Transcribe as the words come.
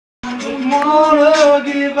wanna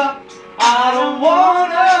give up. I don't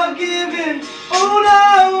wanna give in. Oh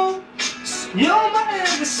no, you're my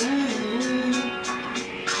everything.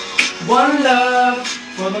 One love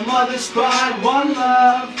for the mother's pride. One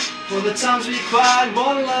love for the times we cried.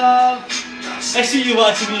 One love. I see you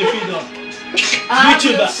watching me if you don't.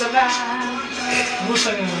 YouTuber.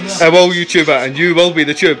 I will YouTuber and you will be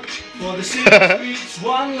the tube. For the streets,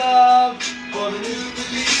 one love. For the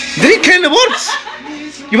You didn't count the words.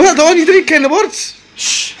 You well done. You didn't count the words.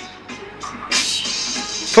 shh.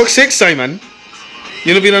 Fuck's sake, Simon.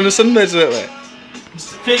 You not been on the sunbeds that way.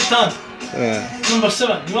 Fake tongue. Yeah. Number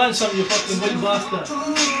 7. You want some, you fucking white bastard.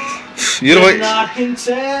 You're And right. I can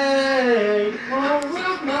take all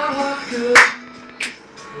of my heart could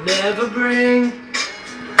never bring.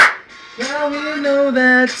 Now we know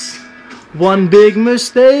that's one big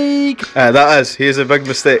mistake. That is. Here's a big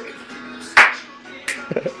mistake.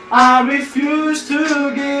 I refuse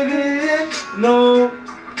to give in. No,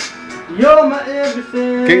 you're my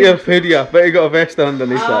everything. Get your hoodie up. Bet you got a vest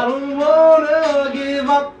underneath I that. don't wanna give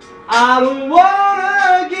up. I don't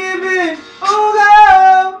wanna give in. Oh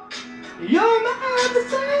girl, you're my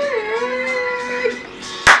everything.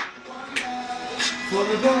 For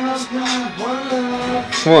the girls, one love.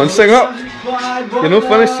 Come on, sing up. You're not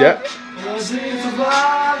finished yet.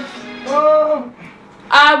 Oh,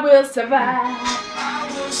 I will survive.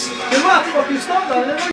 you might fucking stop that.